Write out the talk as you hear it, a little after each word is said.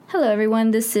Hello, everyone.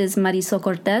 This is Marisol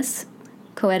Cortez,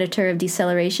 co-editor of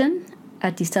Deceleration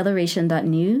at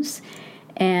deceleration.news.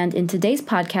 And in today's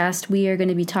podcast, we are going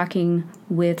to be talking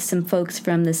with some folks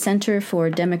from the Center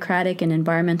for Democratic and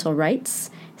Environmental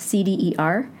Rights,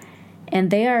 CDER.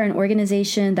 And they are an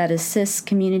organization that assists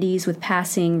communities with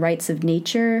passing rights of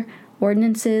nature,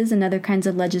 ordinances, and other kinds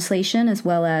of legislation, as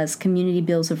well as community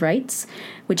bills of rights,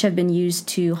 which have been used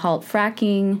to halt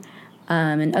fracking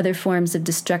and other forms of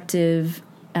destructive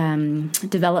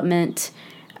development,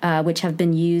 which have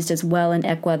been used as well in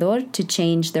Ecuador to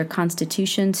change their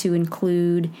constitution to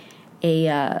include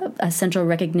a central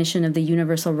recognition of the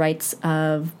universal rights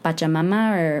of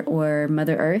Pachamama or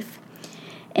Mother Earth.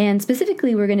 And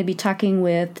specifically, we're going to be talking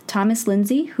with Thomas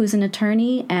Lindsay, who's an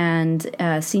attorney and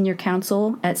senior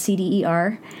counsel at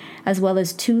CDER, as well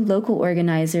as two local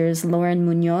organizers, Lauren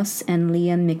Munoz and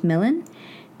Liam McMillan.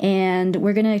 And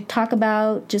we're going to talk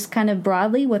about just kind of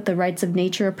broadly what the rights of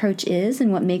nature approach is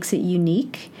and what makes it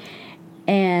unique,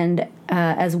 and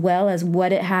as well as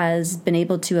what it has been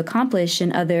able to accomplish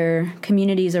in other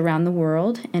communities around the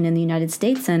world and in the United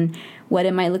States, and what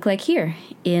it might look like here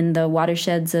in the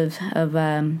watersheds of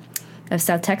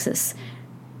South Texas.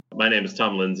 My name is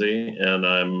Tom Lindsay, and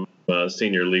I'm a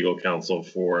senior legal counsel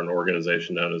for an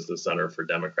organization known as the Center for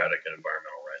Democratic and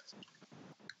Environmental Rights.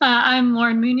 I'm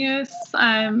Lauren Munoz.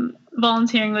 I'm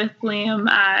volunteering with Liam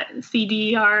at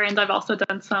CDER, and I've also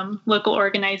done some local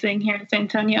organizing here in San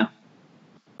Antonio.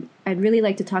 I'd really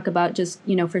like to talk about just,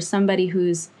 for somebody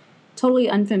who's totally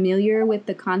unfamiliar with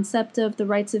the concept of the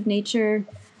rights of nature,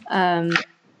 can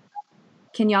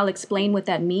y'all explain what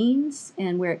that means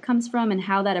and where it comes from and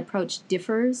how that approach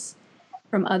differs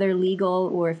from other legal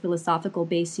or philosophical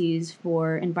bases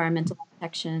for environmental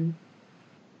protection?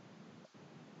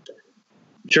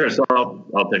 Sure. So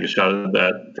I'll take a shot at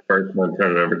that first and then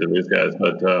turn it over to these guys.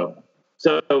 But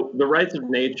so the rights of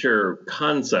nature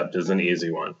concept is an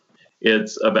easy one.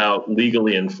 It's about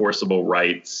legally enforceable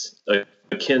rights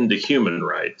akin to human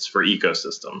rights for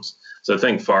ecosystems. So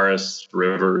think forests,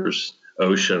 rivers,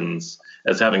 oceans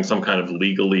as having some kind of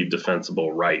legally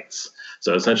defensible rights.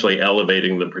 So essentially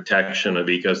elevating the protection of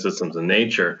ecosystems and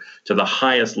nature to the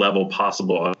highest level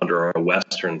possible under a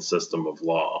Western system of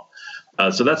law.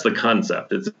 So that's the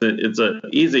concept. It's an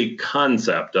easy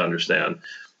concept to understand.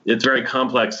 It's very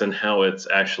complex in how it's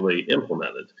actually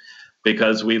implemented,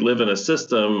 because we live in a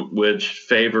system which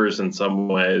favors in some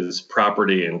ways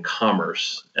property and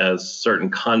commerce as certain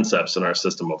concepts in our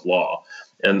system of law.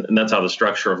 And that's how the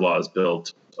structure of law is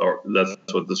built, or that's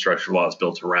what the structure of law is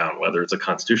built around, whether it's a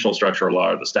constitutional structure of law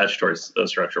or the statutory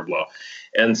structure of law.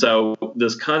 And so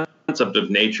this concept of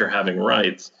nature having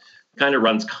rights kind of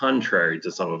runs contrary to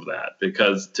some of that,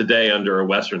 because today under a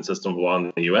Western system of law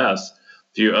in the U.S.,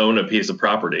 if you own a piece of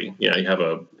property, you have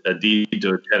a deed to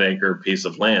a 10-acre piece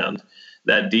of land,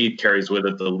 that deed carries with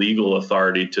it the legal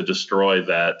authority to destroy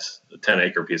that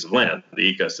 10-acre piece of land,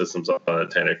 the ecosystems on a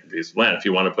 10-acre piece of land. If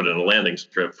you want to put in a landing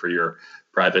strip for your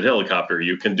private helicopter,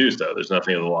 you can do so. There's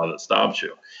nothing in the law that stops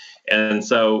you. And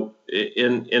so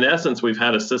in essence, we've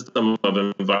had a system of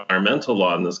environmental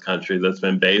law in this country that's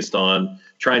been based on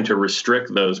trying to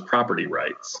restrict those property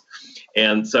rights.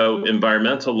 And so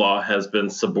environmental law has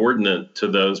been subordinate to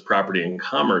those property and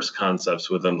commerce concepts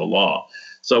within the law.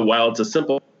 So while it's a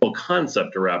simple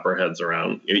concept to wrap our heads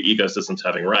around, ecosystems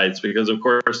having rights, because of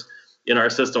course, in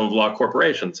our system of law,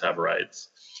 corporations have rights.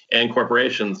 And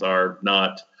corporations are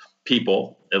not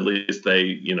people. At least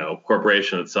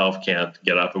corporation itself can't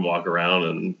get up and walk around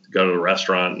and go to a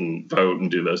restaurant and vote and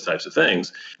do those types of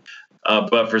things.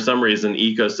 But for some reason,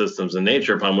 ecosystems and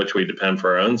nature upon which we depend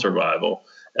for our own survival,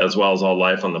 as well as all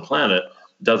life on the planet,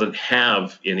 doesn't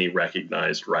have any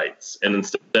recognized rights. And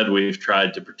instead, we've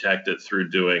tried to protect it through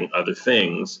doing other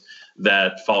things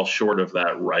that fall short of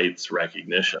that rights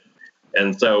recognition.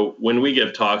 And so when we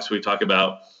give talks, we talk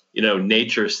about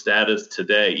nature status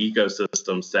today,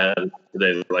 ecosystem status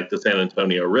today, like the San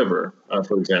Antonio River,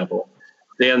 for example,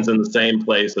 stands in the same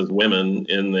place as women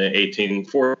in the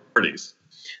 1840s,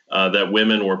 that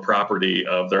women were property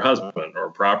of their husband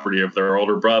or property of their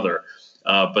older brother,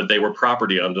 but they were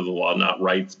property under the law, not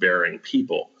rights-bearing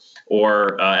people.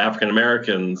 Or African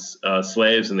Americans,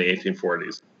 slaves in the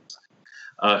 1840s,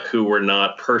 who were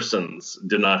not persons,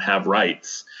 did not have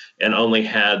rights, and only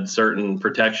had certain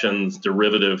protections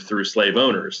derivative through slave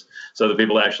owners, so the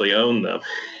people actually owned them.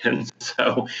 And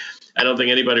so I don't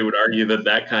think anybody would argue that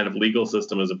that kind of legal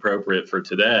system is appropriate for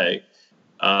today.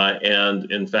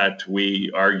 And in fact,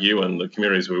 we argue, and the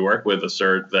communities we work with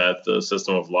assert, that the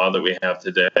system of law that we have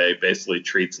today basically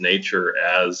treats nature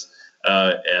as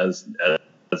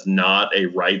not a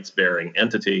rights-bearing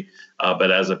entity, but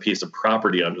as a piece of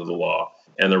property under the law.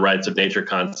 And the rights of nature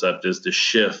concept is to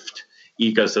shift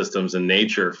ecosystems and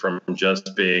nature from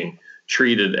just being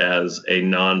treated as a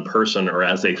non-person or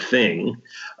as a thing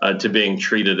to being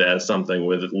treated as something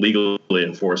with legally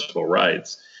enforceable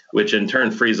rights, which in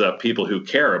turn frees up people who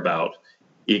care about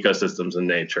ecosystems and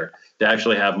nature to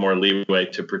actually have more leeway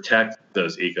to protect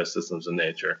those ecosystems and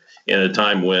nature in a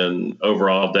time when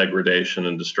overall degradation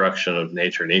and destruction of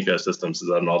nature and ecosystems is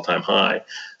at an all-time high.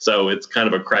 So it's kind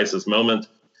of a crisis moment.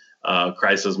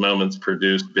 Crisis moments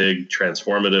produce big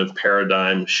transformative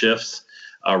paradigm shifts.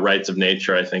 Rights of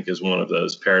nature, I think, is one of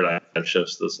those paradigm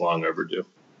shifts that's long overdue.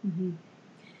 Mm-hmm.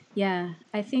 Yeah,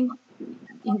 I think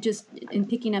in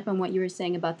picking up on what you were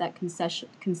saying about that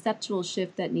conceptual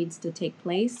shift that needs to take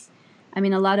place, I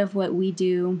mean, a lot of what we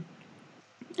do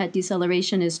at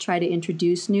Deceleration is try to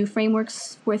introduce new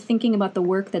frameworks for thinking about the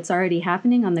work that's already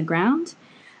happening on the ground.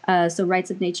 So rights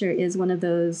of nature is one of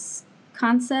those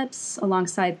concepts,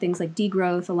 alongside things like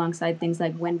degrowth, alongside things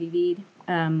like Buen Vivir,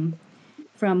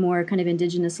 from more kind of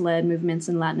indigenous-led movements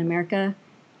in Latin America.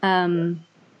 Can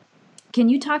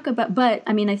you talk about, but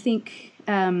I mean, I think,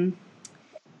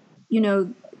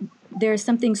 there's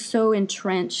something so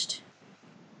entrenched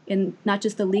in not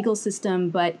just the legal system,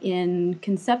 but in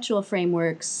conceptual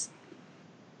frameworks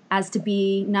as to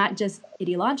be not just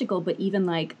ideological, but even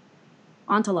like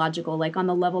ontological, like on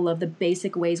the level of the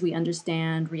basic ways we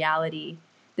understand reality,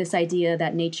 this idea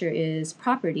that nature is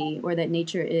property or that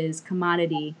nature is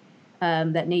commodity,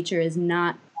 that nature is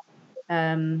not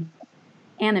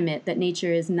animate, that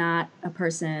nature is not a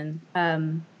person.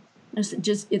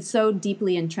 It's so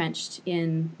deeply entrenched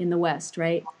in the West,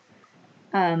 right?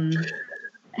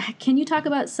 Can you talk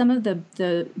about some of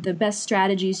the best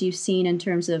strategies you've seen in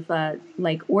terms of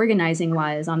like organizing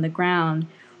wise on the ground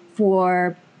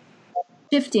for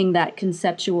shifting that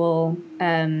conceptual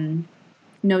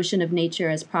notion of nature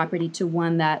as property to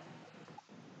one that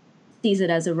sees it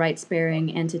as a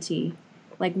rights-bearing entity?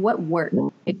 Like what worked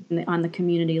on the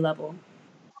community level?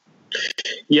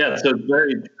 Yeah, so it's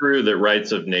very true that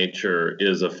rights of nature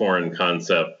is a foreign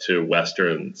concept to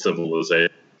Western civilization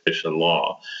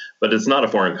law, but it's not a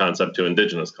foreign concept to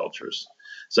indigenous cultures.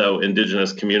 So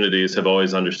indigenous communities have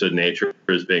always understood nature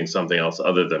as being something else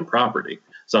other than property,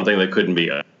 something that couldn't be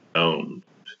owned.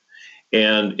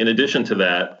 And in addition to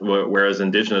that, whereas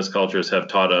indigenous cultures have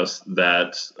taught us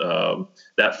that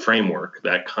that framework,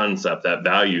 that concept, that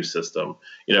value system,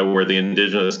 where the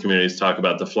indigenous communities talk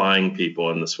about the flying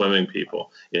people and the swimming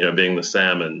people, being the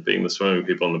salmon, being the swimming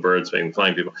people, and the birds being the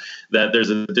flying people, that there's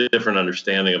a different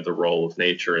understanding of the role of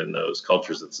nature in those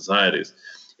cultures and societies.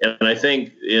 And I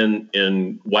think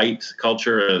in white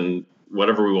culture and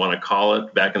whatever we want to call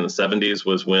it, back in the 70s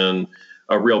was when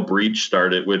a real breach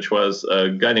started, which was a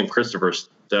guy named Christopher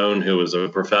Stone, who was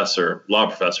a law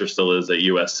professor, still is at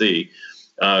USC,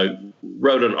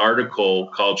 wrote an article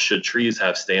called "Should Trees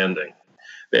Have Standing?"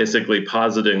 basically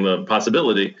positing the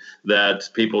possibility that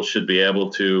people should be able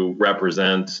to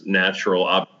represent natural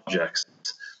objects,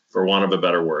 for want of a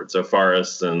better word. So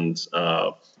forests and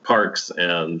parks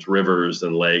and rivers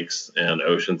and lakes and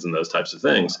oceans and those types of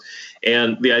things.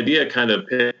 And the idea kind of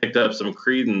picked up some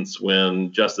credence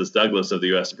when Justice Douglas of the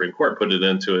U.S. Supreme Court put it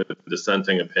into a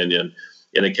dissenting opinion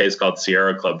in a case called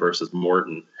Sierra Club versus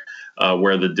Morton,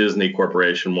 where the Disney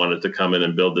Corporation wanted to come in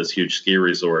and build this huge ski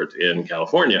resort in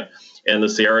California. And the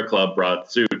Sierra Club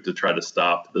brought suit to try to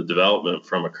stop the development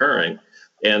from occurring.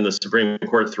 And the Supreme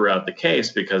Court threw out the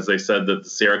case because they said that the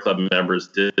Sierra Club members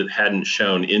hadn't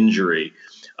shown injury,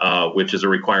 which is a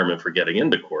requirement for getting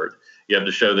into court. You have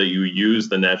to show that you use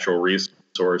the natural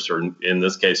resource, or in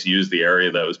this case, use the area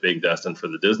that was being destined for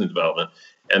the Disney development,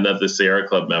 and that the Sierra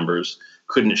Club members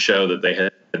couldn't show that they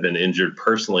had been injured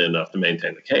personally enough to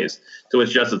maintain the case. To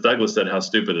which Justice Douglas said, how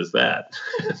stupid is that?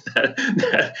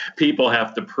 that people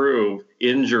have to prove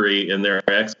injury in their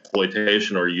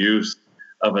exploitation or use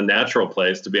of a natural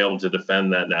place to be able to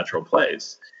defend that natural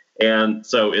place. And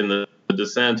so in the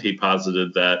dissent, he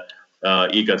posited that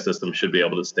ecosystems should be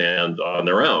able to stand on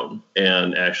their own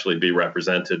and actually be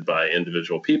represented by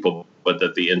individual people, but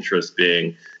that the interest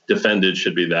being defended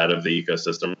should be that of the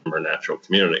ecosystem or natural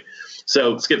community.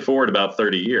 So skip forward about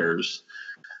 30 years,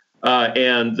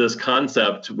 and this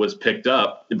concept was picked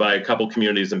up by a couple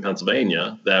communities in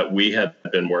Pennsylvania that we had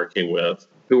been working with,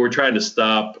 who were trying to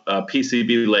stop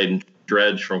PCB-laden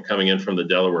dredge from coming in from the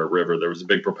Delaware River. There was a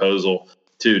big proposal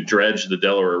to dredge the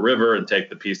Delaware River and take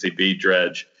the PCB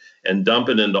dredge and dump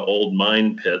it into old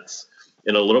mine pits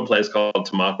in a little place called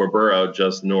Tamaqua Borough,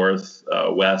 just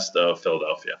northwest of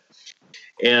Philadelphia.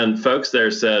 And folks there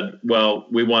said, well,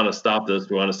 we want to stop this.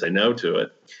 We want to say no to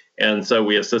it. And so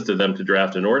we assisted them to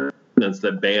draft an ordinance ordinance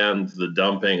that banned the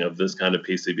dumping of this kind of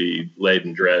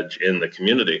PCB-laden dredge in the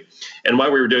community. And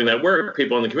while we were doing that work,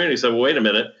 people in the community said, well, wait a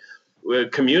minute,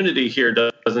 community here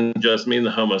doesn't just mean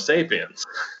the Homo sapiens,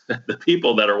 the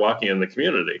people that are walking in the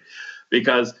community,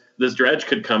 because this dredge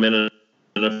could come in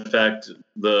and affect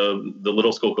the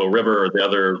Little Schuylkill River or the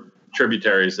other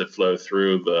tributaries that flow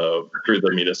through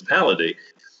the municipality.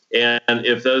 And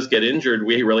if those get injured,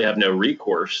 we really have no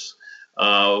recourse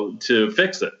to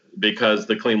fix it, because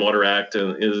the Clean Water Act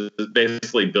is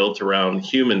basically built around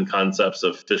human concepts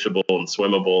of fishable and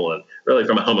swimmable, and really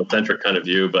from a homocentric kind of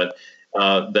view, but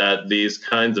that these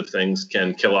kinds of things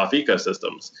can kill off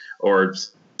ecosystems or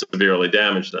severely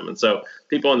damage them. And so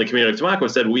people in the community of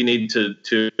Tamaqua said we need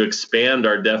to expand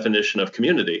our definition of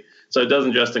community. So it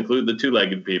doesn't just include the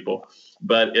two-legged people,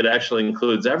 but it actually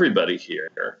includes everybody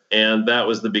here. And that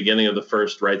was the beginning of the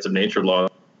first rights of nature law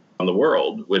in the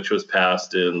world, which was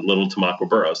passed in Little Tamaqua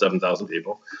Borough, 7,000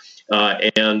 people.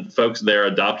 And folks there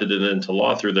adopted it into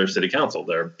law through their city council.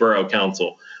 Their borough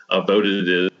council voted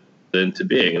it into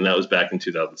being, and that was back in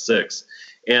 2006.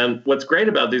 And what's great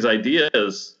about these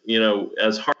ideas,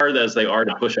 as hard as they are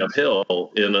to push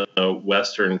uphill in a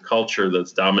Western culture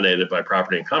that's dominated by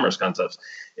property and commerce concepts,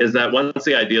 is that once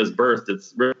the idea is birthed,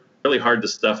 it's really hard to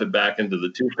stuff it back into the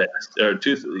toothpaste, or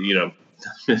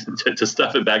to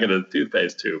stuff it back into the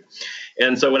toothpaste tube.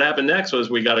 And so what happened next was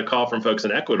we got a call from folks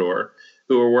in Ecuador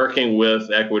who were working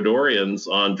with Ecuadorians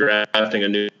on drafting a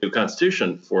new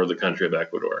constitution for the country of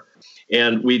Ecuador.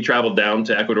 And we traveled down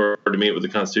to Ecuador to meet with the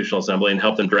Constitutional Assembly and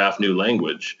help them draft new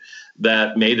language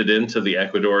that made it into the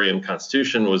Ecuadorian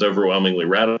constitution, was overwhelmingly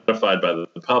ratified by the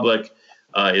public,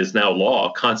 is now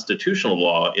law, constitutional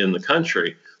law in the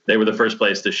country. They were the first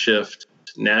place to shift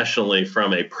nationally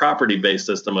from a property-based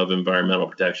system of environmental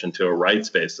protection to a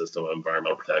rights-based system of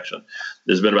environmental protection.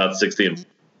 There's been about 60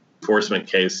 enforcement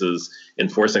cases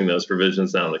enforcing those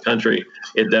provisions now in the country.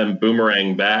 It then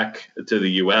boomeranged back to the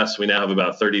U.S. We now have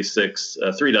about 3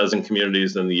 dozen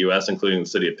communities in the U.S., including the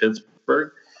city of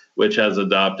Pittsburgh, which has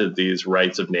adopted these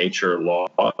rights of nature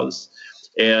laws.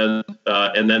 And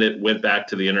then it went back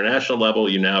to the international level.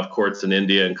 You now have courts in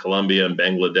India and Colombia and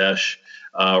Bangladesh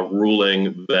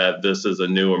ruling that this is a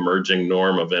new emerging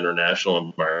norm of international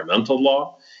environmental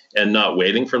law, and not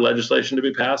waiting for legislation to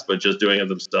be passed, but just doing it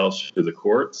themselves through the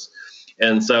courts.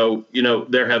 And so,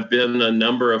 there have been a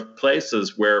number of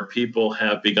places where people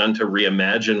have begun to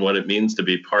reimagine what it means to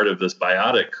be part of this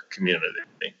biotic community,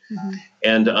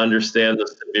 and to understand the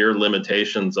severe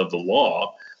limitations of the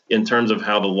law in terms of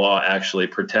how the law actually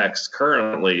protects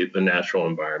currently the natural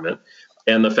environment,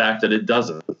 and the fact that it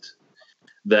doesn't.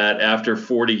 That after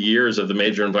 40 years of the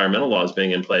major environmental laws being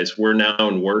in place, we're now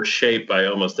in worse shape by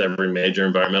almost every major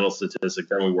environmental statistic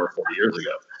than we were 40 years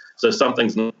ago. So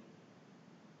something's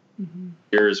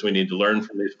years we need to learn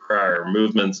from these prior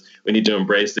movements. We need to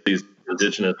embrace these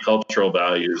indigenous cultural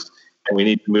values, and we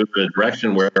need to move in a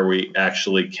direction where we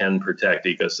actually can protect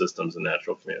ecosystems and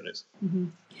natural communities. Mm-hmm.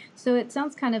 So it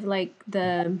sounds kind of like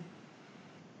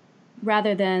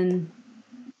rather than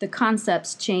the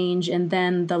concepts change and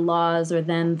then the laws, or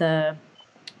then the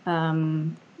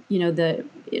the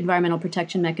environmental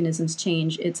protection mechanisms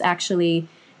change. It's actually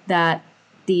that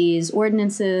these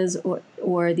ordinances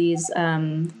or these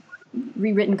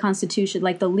rewritten constitution,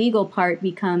 like the legal part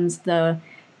becomes the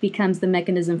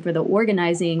mechanism for the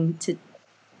organizing to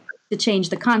change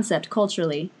the concept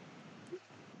culturally.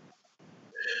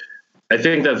 I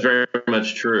think that's very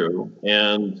much true.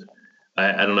 And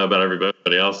I don't know about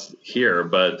everybody else here,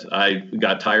 but I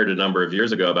got tired a number of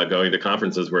years ago about going to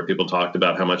conferences where people talked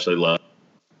about how much they love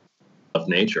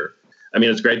nature. I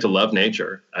mean, it's great to love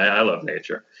nature. I love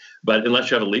nature. But unless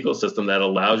you have a legal system that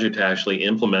allows you to actually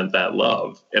implement that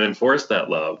love and enforce that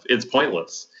love, it's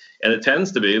pointless. And it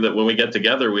tends to be that when we get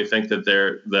together, we think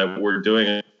that we're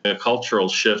doing a cultural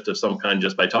shift of some kind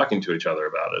just by talking to each other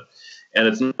about it. And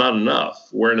it's not enough.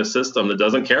 We're in a system that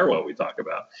doesn't care what we talk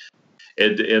about.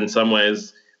 In some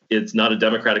ways, it's not a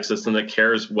democratic system that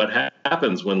cares what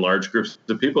happens when large groups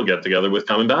of people get together with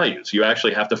common values. You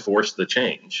actually have to force the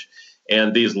change.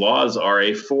 And these laws are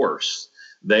a force.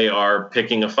 They are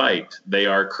picking a fight. They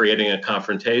are creating a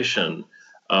confrontation,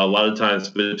 a lot of times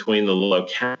between the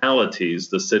localities,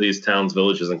 the cities, towns,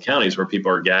 villages, and counties where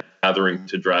people are gathering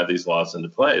to drive these laws into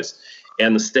place,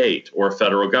 and the state or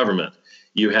federal government.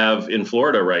 You have in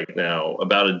Florida right now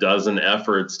about a dozen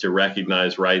efforts to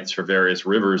recognize rights for various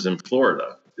rivers in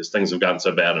Florida, because things have gotten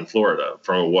so bad in Florida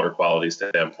from a water quality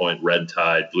standpoint, red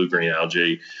tide, blue-green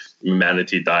algae,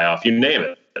 manatee die-off, you name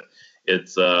it.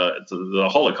 It's the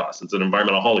Holocaust. It's an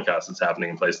environmental Holocaust that's happening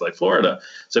in places like Florida.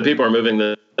 So people are moving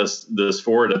this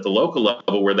forward at the local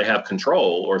level where they have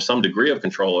control or some degree of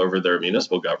control over their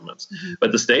municipal governments. Mm-hmm.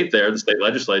 But the state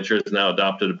legislature has now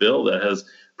adopted a bill that has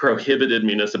prohibited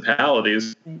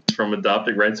municipalities from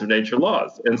adopting rights of nature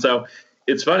laws. And so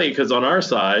it's funny because on our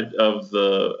side of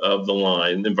the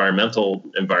line,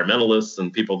 environmentalists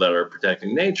and people that are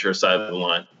protecting nature side of the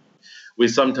line, we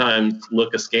sometimes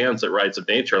look askance at rights of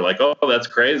nature like, oh, that's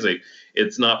crazy.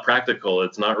 It's not practical.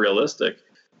 It's not realistic.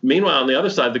 Meanwhile, on the other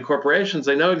side, the corporations,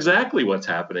 they know exactly what's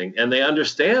happening, and they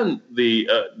understand the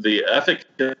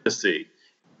efficacy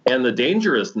and the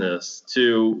dangerousness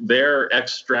to their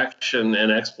extraction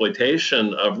and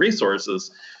exploitation of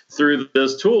resources through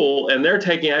this tool, and they're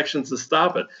taking actions to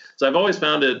stop it. So I've always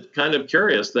found it kind of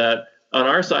curious that on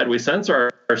our side, we censor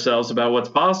ourselves about what's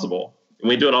possible. And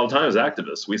we do it all the time as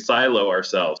activists. We silo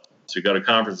ourselves. So you go to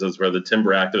conferences where the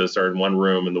timber activists are in one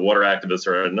room and the water activists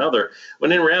are in another,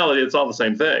 when in reality, it's all the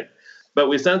same thing. But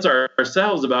we censor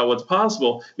ourselves about what's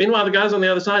possible. Meanwhile, the guys on the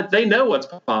other side, they know what's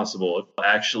possible if we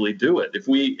actually do it, if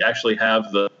we actually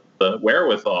have the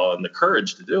wherewithal and the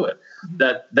courage to do it,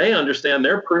 that they understand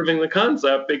they're proving the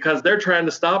concept because they're trying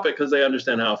to stop it because they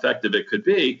understand how effective it could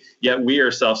be. Yet we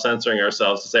are self-censoring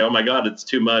ourselves to say, oh my God, it's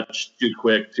too much, too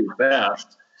quick, too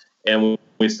fast. And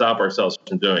we stop ourselves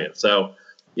from doing it. So,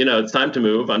 it's time to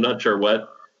move. I'm not sure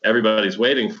what everybody's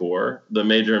waiting for. The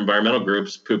major environmental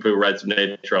groups poo-poo rights of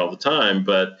nature all the time,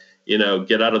 but,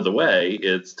 get out of the way.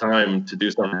 It's time to do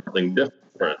something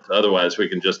different. Otherwise, we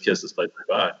can just kiss this place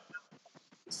goodbye.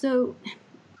 So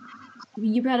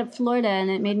you brought up Florida,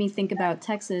 and it made me think about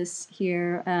Texas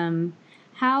here.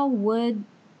 How would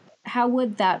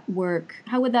that work?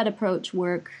 How would that approach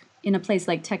work in a place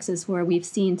like Texas, where we've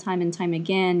seen time and time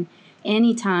again,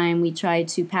 anytime we try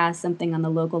to pass something on the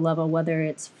local level, whether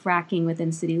it's fracking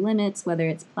within city limits, whether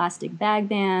it's plastic bag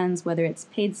bans, whether it's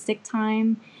paid sick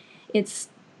time, it's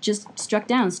just struck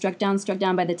down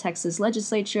by the Texas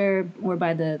legislature or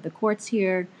by the courts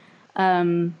here.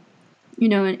 In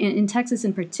Texas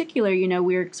in particular,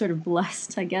 we're sort of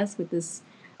blessed, I guess, with this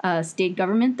state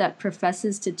government that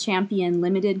professes to champion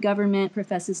limited government,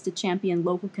 professes to champion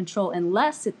local control,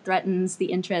 unless it threatens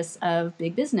the interests of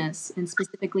big business, and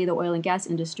specifically the oil and gas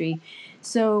industry.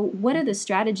 So what are the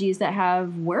strategies that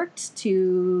have worked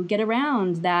to get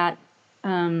around that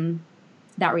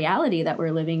reality that we're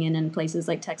living in places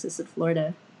like Texas and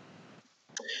Florida?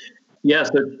 Yeah,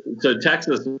 so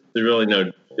Texas is really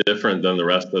no different than the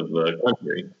rest of the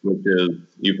country, which is,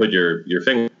 you put your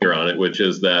finger on it, which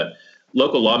is that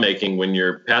local lawmaking, when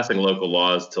you're passing local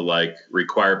laws to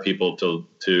require people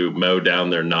to mow down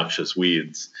their noxious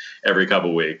weeds every couple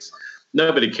of weeks,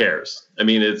 nobody cares. I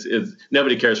mean, it's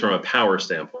nobody cares from a power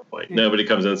standpoint. Mm-hmm. Nobody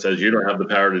comes in and says, you don't have the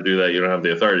power to do that. You don't have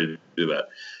the authority to do that.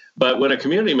 But when a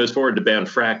community moves forward to ban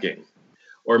fracking,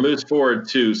 or moves forward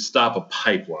to stop a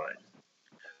pipeline,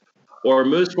 or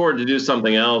moves forward to do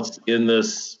something else in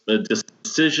this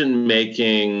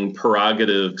decision-making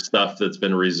prerogative stuff that's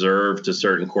been reserved to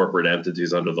certain corporate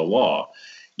entities under the law,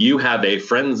 you have a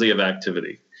frenzy of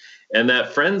activity. And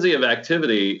that frenzy of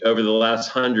activity over the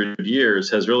last 100 years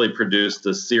has really produced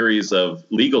a series of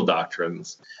legal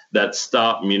doctrines that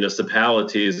stop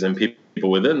municipalities and people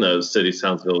within those cities,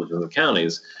 towns, villages, and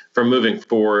counties from moving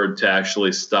forward to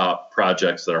actually stop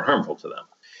projects that are harmful to them.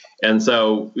 And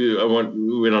so we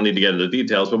don't need to get into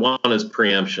details, but one is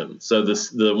preemption. So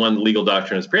the one legal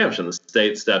doctrine is preemption. The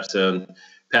state steps in,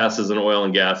 passes an oil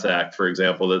and gas act, for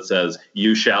example, that says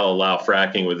you shall allow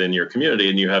fracking within your community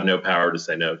and you have no power to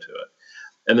say no to it.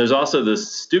 And there's also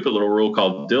this stupid little rule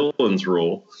called Dillon's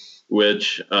Rule,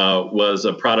 which was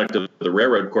a product of the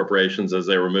railroad corporations as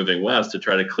they were moving west to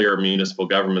try to clear municipal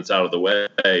governments out of the way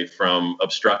from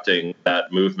obstructing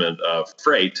that movement of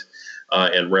freight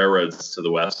and railroads to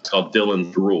the west. It's called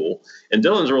Dillon's Rule. And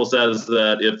Dillon's Rule says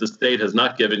that if the state has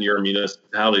not given your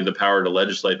municipality the power to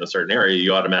legislate in a certain area,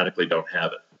 you automatically don't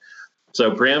have it.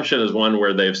 So preemption is one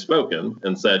where they've spoken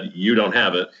and said, you don't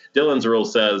have it. Dillon's Rule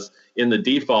says, in the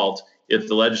default, if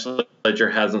the legislature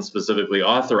hasn't specifically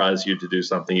authorized you to do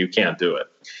something, you can't do it.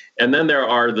 And then there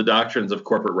are the doctrines of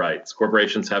corporate rights.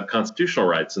 Corporations have constitutional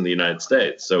rights in the United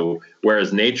States. So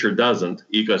whereas nature doesn't,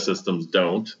 ecosystems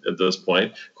don't at this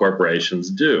point, corporations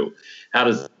do. How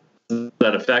does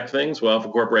that affect things? Well, if a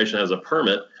corporation has a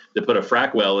permit to put a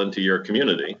frack well into your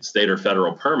community, state or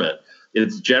federal permit,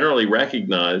 it's generally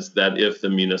recognized that if the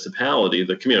municipality,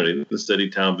 the community, the city,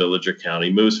 town, village, or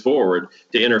county moves forward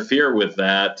to interfere with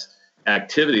that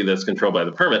activity that's controlled by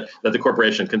the permit, that the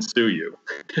corporation can sue you.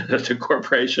 That the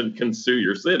corporation can sue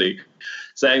your city,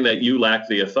 saying that you lack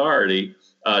the authority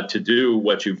to do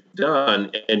what you've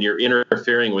done, and you're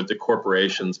interfering with the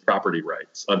corporation's property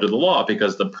rights under the law,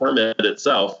 because the permit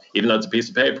itself, even though it's a piece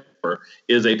of paper,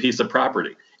 is a piece of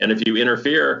property. And if you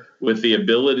interfere with the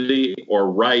ability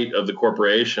or right of the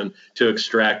corporation to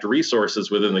extract resources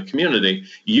within the community,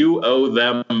 you owe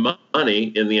them money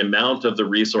in the amount of the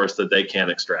resource that they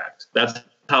can extract. That's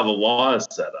how the law is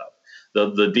set up.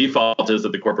 The default is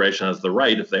that the corporation has the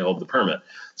right if they hold the permit.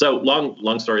 So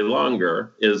long story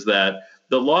longer is that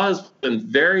the law has been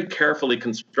very carefully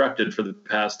constructed for the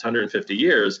past 150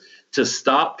 years to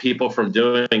stop people from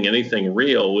doing anything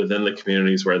real within the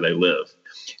communities where they live.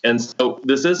 And so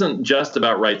this isn't just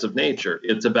about rights of nature.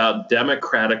 It's about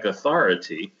democratic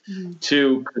authority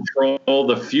to control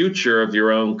the future of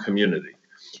your own community.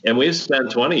 And we've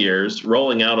spent 20 years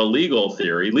rolling out a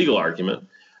legal argument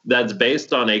that's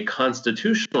based on a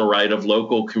constitutional right of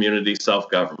local community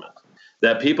self-government,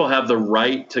 that people have the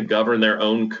right to govern their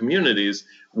own communities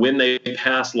when they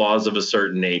pass laws of a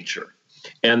certain nature.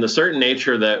 And the certain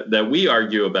nature that we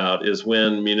argue about is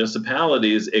when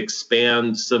municipalities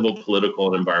expand civil, political,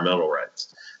 and environmental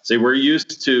rights. See, we're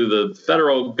used to the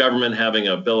federal government having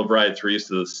a Bill of Rights. We're used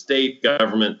to the state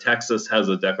government. Texas has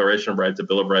a Declaration of Rights, a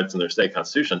Bill of Rights in their state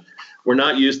constitution. We're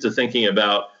not used to thinking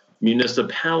about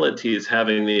municipalities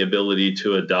having the ability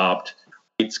to adopt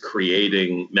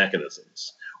rights-creating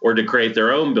mechanisms or to create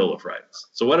their own Bill of Rights.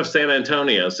 So what if City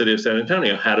of San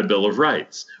Antonio had a Bill of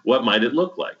Rights? What might it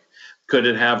look like? Could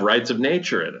it have rights of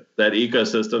nature in it, that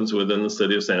ecosystems within the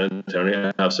city of San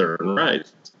Antonio have certain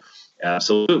rights?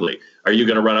 Absolutely. Are you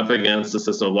going to run up against a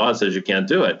system of law that says you can't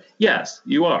do it? Yes,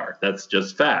 you are. That's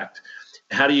just fact.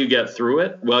 How do you get through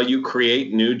it? Well, you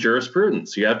create new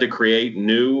jurisprudence. You have to create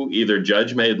new either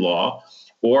judge-made law,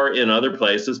 or in other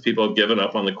places, people have given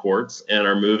up on the courts and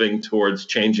are moving towards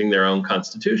changing their own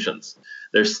constitutions,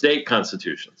 their state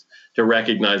constitutions, to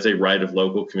recognize a right of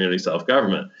local community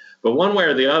self-government. But one way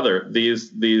or the other,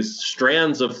 these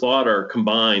strands of thought are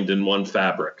combined in one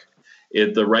fabric.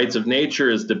 The rights of nature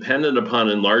is dependent upon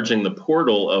enlarging the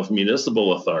portal of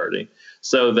municipal authority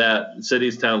so that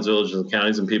cities, towns, villages, and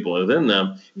counties and people within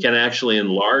them can actually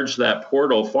enlarge that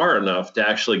portal far enough to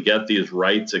actually get these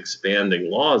rights expanding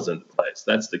laws into place.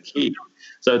 That's the key.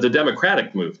 So it's a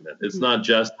democratic movement. It's not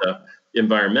just an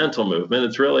environmental movement.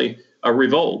 It's really a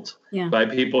revolt by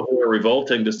people who are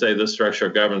revolting to say this structure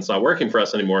of governance is not working for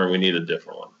us anymore and we need a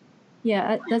different one.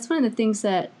 Yeah, that's one of the things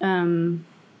that I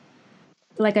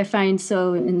find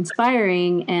so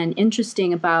inspiring and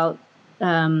interesting about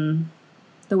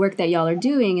the work that y'all are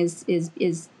doing is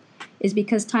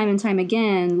because time and time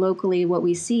again, locally, what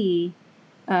we see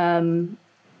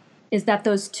is that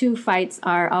those two fights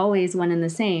are always one and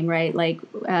the same, right?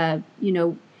 San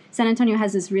Antonio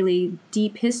has this really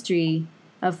deep history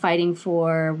of fighting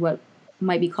for what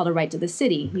might be called a right to the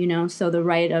city, so the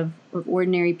right of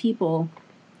ordinary people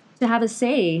to have a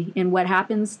say in what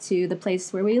happens to the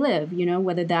place where we live,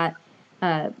 whether that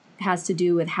has to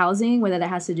do with housing, whether that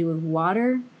has to do with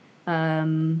water,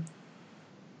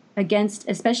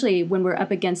 especially when we're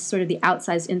up against sort of the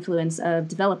outsized influence of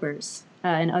developers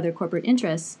and other corporate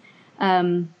interests.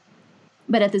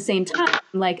 But at the same time,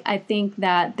 I think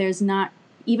that there's not,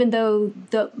 even though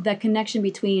the connection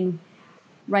between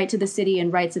right to the city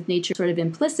and rights of nature sort of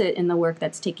implicit in the work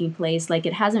that's taking place,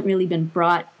 it hasn't really been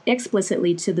brought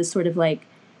explicitly to the sort of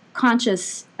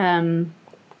conscious, a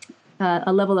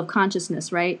level of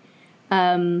consciousness, right?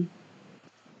 That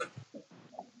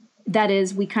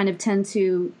is, we kind of tend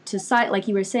to like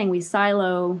you were saying, we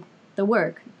silo the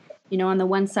work. On the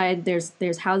one side,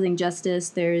 there's housing justice,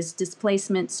 there's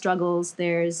displacement struggles,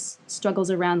 there's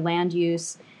struggles around land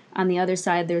use. On the other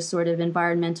side, there's sort of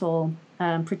environmental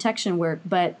protection work,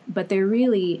 but they're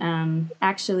really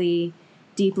actually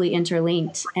deeply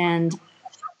interlinked. And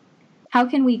how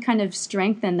can we kind of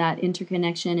strengthen that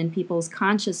interconnection in people's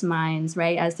conscious minds,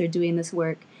 right, as they're doing this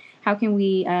work? How can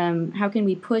we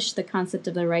push the concept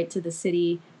of the right to the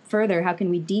city further? How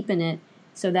can we deepen it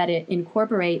so that it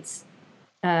incorporates,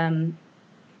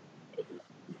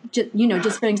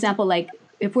 just for example,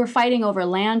 if we're fighting over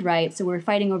land rights, so we're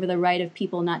fighting over the right of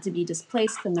people not to be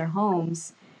displaced from their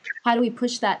homes, how do we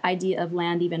push that idea of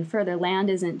land even further?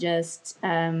 Land isn't just,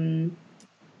 land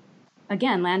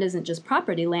isn't just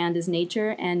property. Land is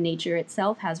nature, and nature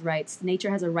itself has rights. Nature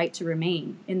has a right to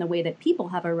remain in the way that people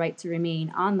have a right to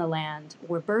remain on the land,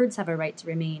 or birds have a right to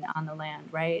remain on the land,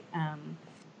 right?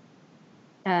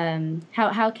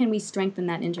 How can we strengthen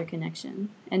that interconnection?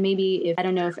 And maybe I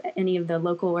don't know if any of the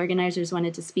local organizers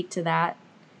wanted to speak to that.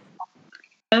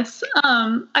 Yes,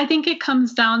 I think it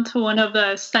comes down to one of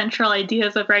the central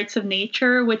ideas of rights of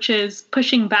nature, which is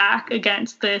pushing back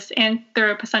against this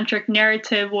anthropocentric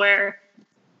narrative where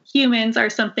humans are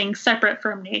something separate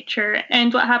from nature.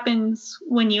 And what happens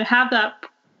when you have that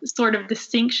sort of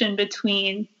distinction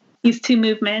between these two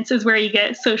movements is where you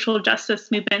get social justice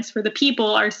movements where the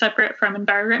people are separate from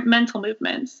environmental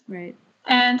movements. Right.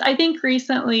 And I think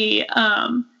recently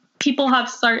people have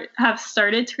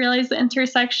started to realize the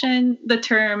intersection, the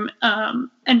term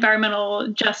environmental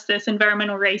justice,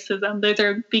 environmental racism, those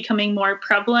are becoming more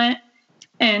prevalent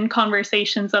in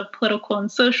conversations of political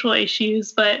and social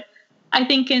issues. But I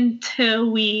think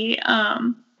until we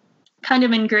kind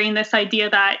of ingrain this idea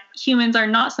that humans are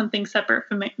not something separate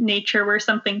from nature, we're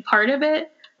something part of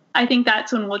it, I think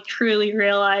that's when we'll truly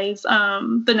realize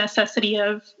the necessity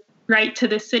of right to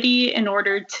the city in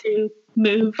order to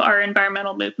move our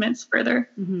environmental movements further.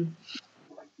 Mm-hmm.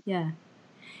 Yeah.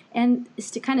 And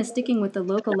kind of sticking with the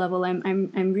local level,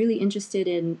 I'm really interested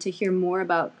in to hear more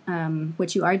about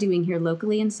what you are doing here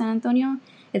locally in San Antonio.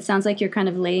 It sounds like you're kind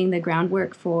of laying the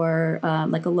groundwork for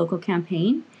like a local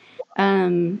campaign.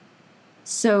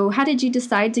 So how did you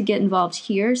decide to get involved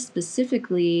here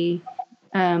specifically?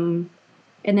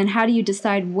 And then how do you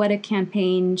decide what a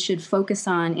campaign should focus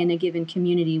on in a given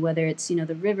community, whether it's,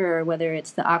 the river or whether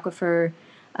it's the aquifer,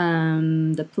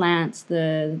 the plants,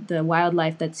 the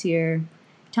wildlife that's here?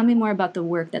 Tell me more about the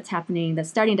work that's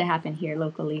starting to happen here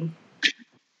locally.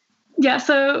 Yeah,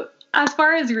 so as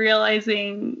far as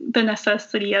realizing the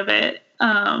necessity of it,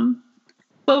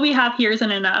 what we have here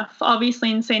isn't enough.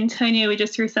 Obviously, in San Antonio, we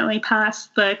just recently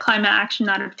passed the Climate Action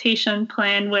Adaptation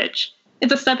Plan, which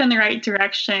is a step in the right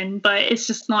direction, but it's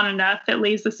just not enough. It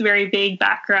lays this very vague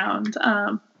background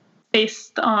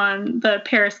based on the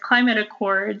Paris Climate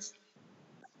Accords.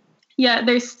 Yet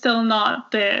there's still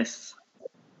not this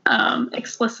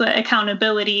explicit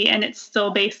accountability, and it's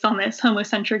still based on this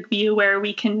homocentric view where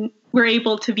we're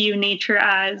able to view nature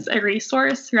as a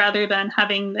resource rather than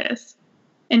having this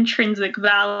intrinsic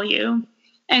value.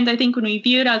 And I think when we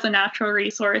view it as a natural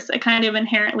resource, it kind of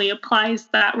inherently applies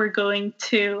that we're going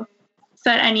to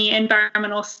set any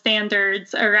environmental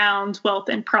standards around wealth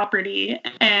and property.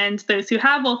 And those who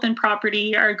have wealth and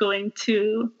property are going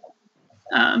to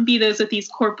be those with these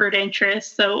corporate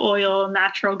interests, so oil,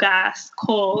 natural gas,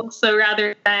 coal. So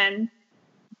rather than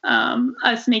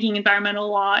us making environmental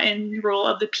law in the role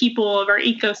of the people of our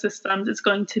ecosystems, it's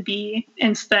going to be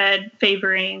instead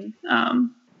favoring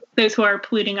those who are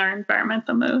polluting our environment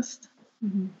the most.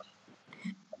 Mm-hmm.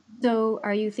 So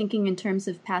are you thinking in terms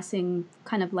of passing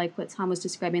kind of like what Tom was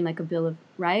describing, like a Bill of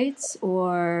Rights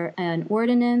or an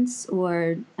ordinance,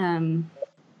 or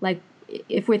like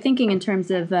if we're thinking in terms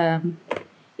of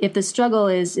if the struggle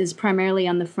is primarily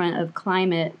on the front of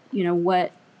climate,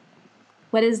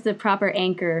 what is the proper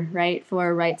anchor, right,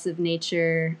 for rights of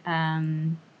nature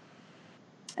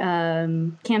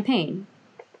campaign?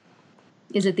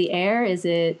 Is it the air? Is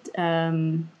it,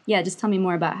 just tell me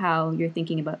more about how you're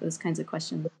thinking about those kinds of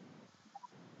questions.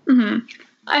 Mm-hmm.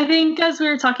 I think as we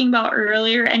were talking about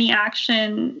earlier, any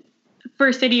action for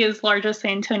a city as large as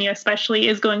San Antonio especially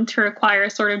is going to require a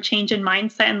sort of change in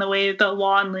mindset in the way the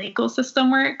law and legal system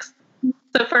works.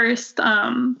 So first,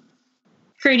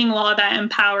 creating law that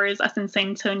empowers us in San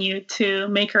Antonio to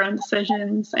make our own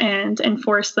decisions and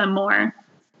enforce them more.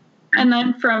 And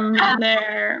then from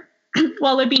there,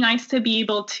 well, it'd be nice to be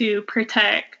able to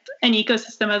protect an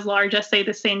ecosystem as large as, say,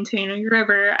 the San Antonio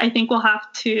River. I think we'll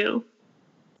have to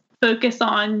focus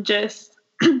on just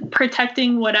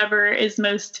protecting whatever is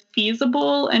most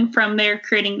feasible, and from there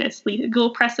creating this legal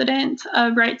precedent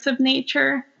of rights of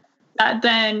nature. That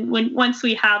then, once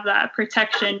we have that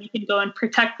protection, we can go and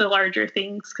protect the larger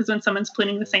things. Because when someone's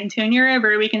polluting the San Antonio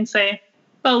River, we can say,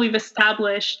 well, we've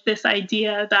established this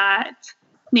idea that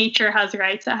nature has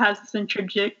rights. It has this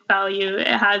intrinsic value. It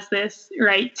has this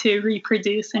right to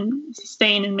reproduce and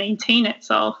sustain and maintain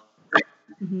itself.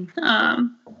 Mm-hmm.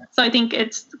 So I think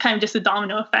it's kind of just a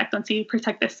domino effect. Once you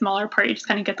protect this smaller part, you just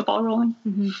kind of get the ball rolling.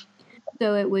 Mm-hmm.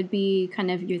 So it would be kind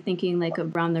of, you're thinking like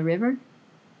around the river?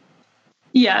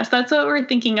 Yes, that's what we're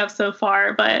thinking of so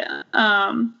far. But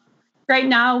right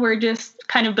now we're just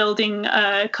kind of building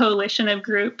a coalition of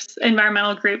groups,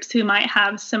 environmental groups who might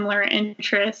have similar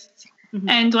interests. Mm-hmm.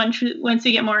 And once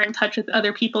we get more in touch with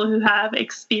other people who have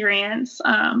experience,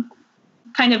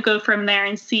 kind of go from there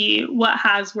and see what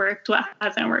has worked, what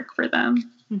hasn't worked for them.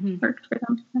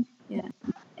 Yeah.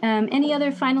 Any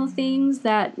other final things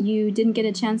that you didn't get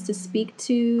a chance to speak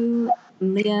to?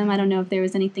 Liam, I don't know if there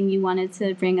was anything you wanted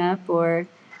to bring up, or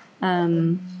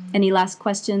any last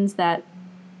questions that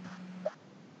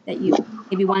you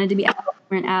maybe wanted to be asked or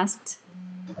weren't asked?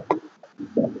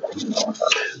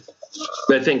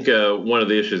 I think one of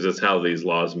the issues is how these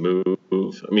laws move.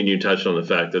 I mean, you touched on the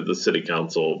fact that the city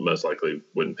council most likely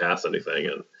wouldn't pass anything,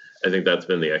 and I think that's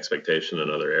been the expectation in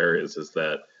other areas, is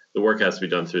that the work has to be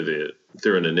done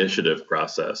through an initiative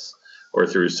process or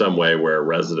through some way where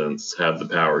residents have the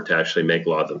power to actually make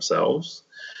law themselves.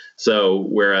 So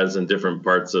whereas in different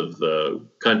parts of the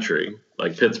country,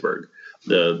 like Pittsburgh,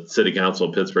 the city council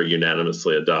of Pittsburgh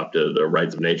unanimously adopted a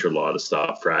rights of nature law to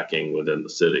stop fracking within the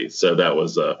city. So that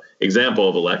was an example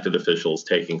of elected officials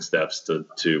taking steps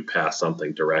to pass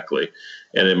something directly.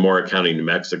 And in Mora County, New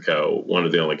Mexico, one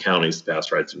of the only counties to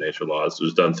pass rights of nature laws,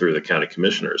 was done through the county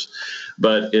commissioners.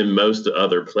 But in most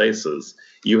other places,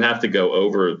 you have to go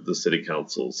over the city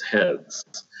council's heads.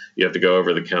 You have to go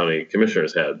over the county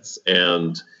commissioners' heads.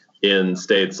 And in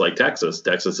states like Texas,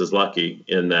 Texas is lucky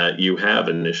in that you have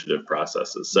initiative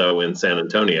processes. So in San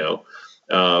Antonio,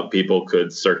 people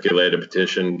could circulate a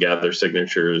petition, gather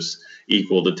signatures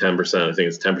equal to 10%. I think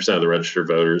it's 10% of the registered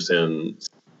voters in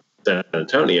San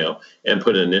Antonio, and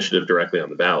put an initiative directly on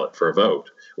the ballot for a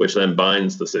vote, which then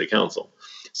binds the city council.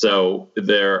 So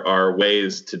there are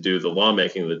ways to do the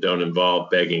lawmaking that don't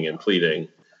involve begging and pleading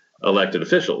elected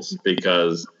officials,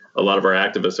 because a lot of our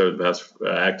activism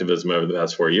over the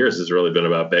past 4 years has really been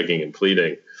about begging and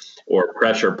pleading or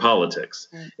pressure politics.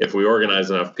 If we organize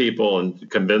enough people and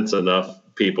convince enough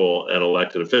people and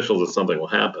elected officials that something will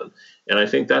happen. And I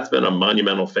think that's been a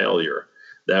monumental failure,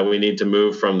 that we need to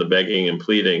move from the begging and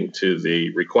pleading to the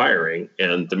requiring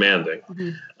and demanding,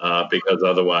 because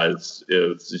otherwise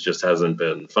it just hasn't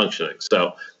been functioning.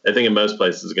 So I think in most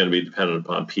places it's going to be dependent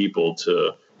upon people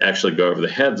to actually go over the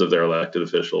heads of their elected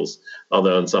officials.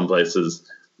 Although in some places,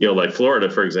 like Florida,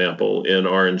 for example, in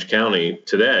Orange County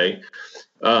today,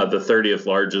 the 30th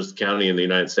largest county in the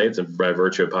United States, and by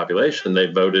virtue of population, they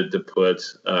voted to put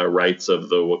rights of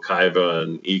the Wekiva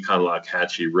and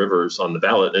Econlock-Hatchie rivers on the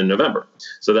ballot in November.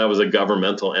 So that was a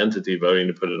governmental entity voting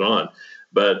to put it on.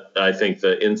 But I think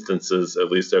the instances,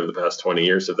 at least over the past 20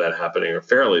 years of that happening, are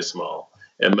fairly small.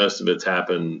 And most of it's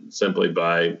happened simply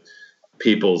by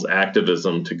people's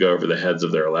activism to go over the heads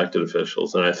of their elected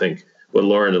officials. And I think what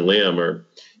Lauren and Liam are,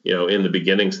 in the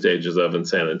beginning stages of in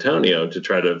San Antonio to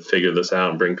try to figure this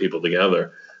out and bring people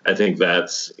together, I think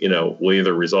that's, will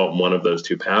either result in one of those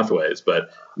two pathways. But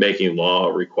making law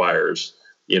requires,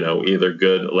 either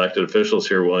good elected officials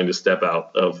who are willing to step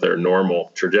out of their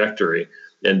normal trajectory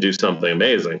and do something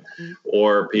amazing,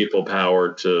 or people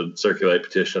power to circulate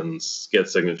petitions, get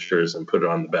signatures, and put it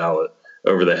on the ballot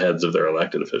over the heads of their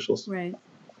elected officials. Right.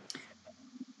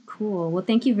 Cool. Well,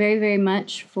 thank you very, very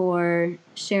much for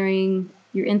sharing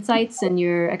your insights and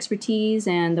your expertise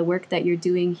and the work that you're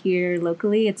doing here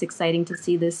locally. It's exciting to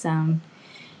see this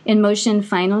in motion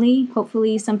finally.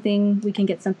 Hopefully we can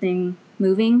get something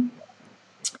moving.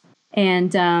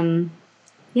 And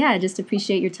I just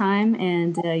appreciate your time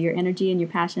and your energy and your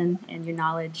passion and your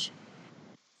knowledge.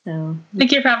 So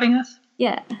thank you for having us.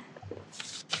 Yeah.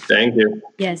 Thank you.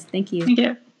 Yes, thank you. Thank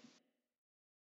you.